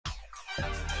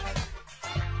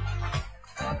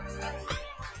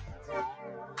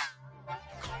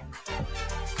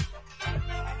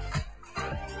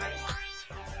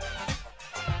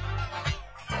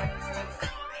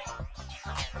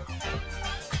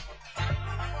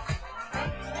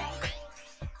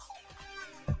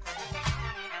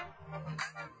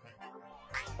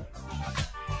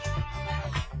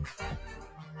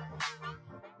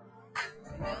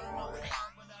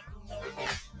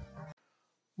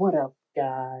What up,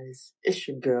 guys? It's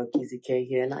your girl KeezyKay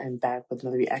here, and I am back with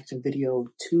another reaction video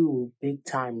to Big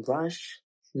Time Rush,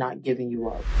 Not Giving You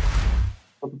Up.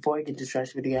 But before I get to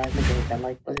this video, guys, make sure to hit that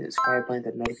like button, subscribe button,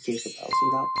 that notification bell. So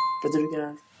without further ado,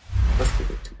 guys, let's get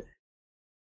into it.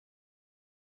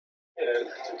 And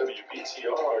to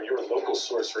WBTR, your local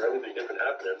source for everything different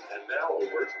happening, and now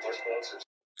a word from our sponsors.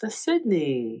 That's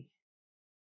Sydney.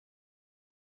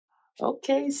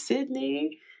 Okay,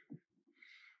 Sydney.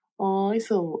 Oh,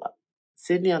 so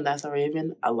Sydney on That's a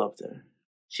Raven, I loved her.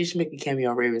 She should make a cameo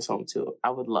on Raven's Home too.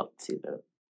 I would love to see that.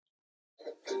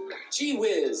 Gee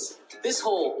whiz, this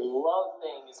whole love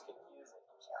thing is confusing.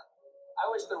 I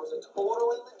wish there was a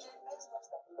totally legit business,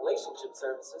 relationship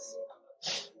services.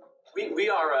 We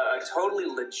are a totally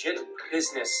legit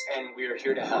business, and we are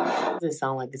here to help. It doesn't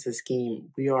sound like it's a scheme.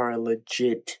 We are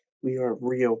legit. We are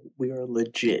real. We are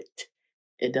legit.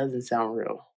 It doesn't sound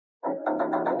real.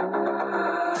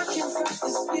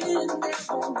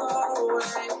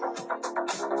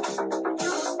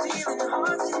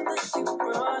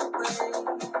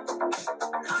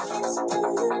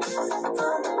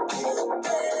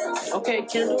 Okay,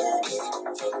 Kendall.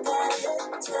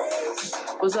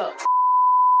 What's up?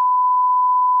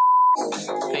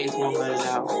 Phase 1 let it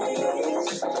out.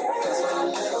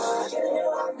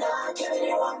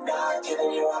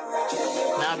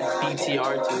 Not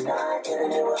BTR too.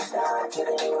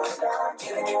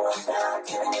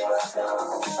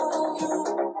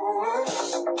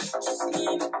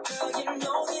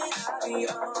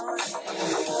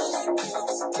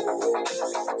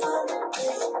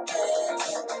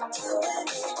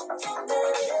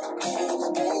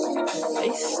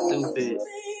 They stupid.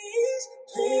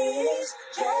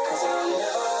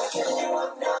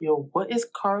 Yo, what is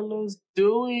Carlos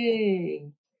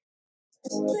doing?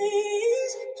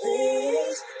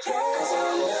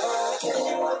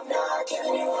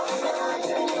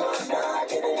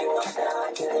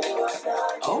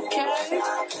 Okay.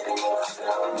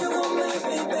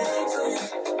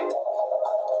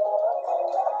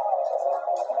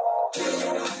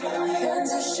 My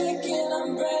hands are shaking,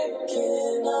 I'm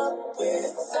breaking up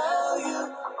without you.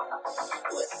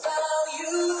 Without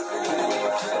you.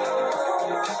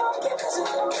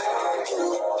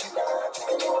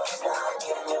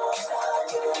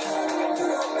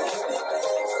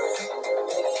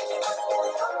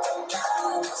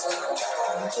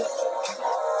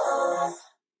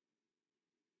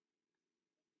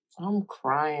 I'm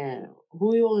crying.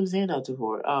 Who you holding his hand out to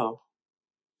for? Oh.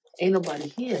 Ain't nobody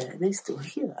here. And they still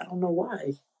here. I don't know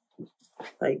why.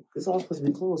 Like, it's all supposed to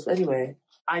be closed. But anyway,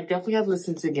 I definitely have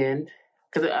listened to again.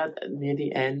 Because near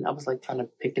the end, I was like kind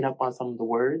of picking up on some of the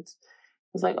words.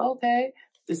 I was like, okay,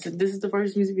 this is the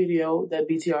first music video that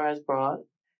BTR has brought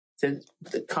since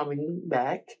coming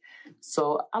back.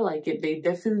 So I like it. They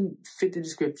definitely fit the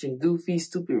description. Goofy,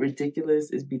 stupid, ridiculous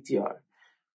is BTR.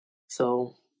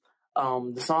 So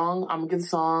the song, I'm gonna give the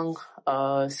song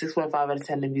 6.5 out of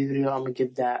 10. The music video, I'm gonna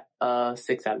give that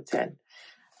 6 out of 10.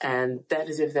 And that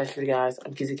is it for that video, guys.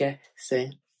 I'm KeezyKay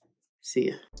saying, see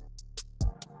ya.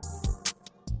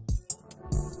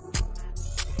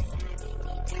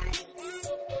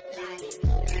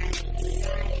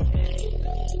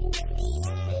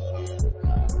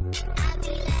 I be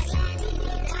like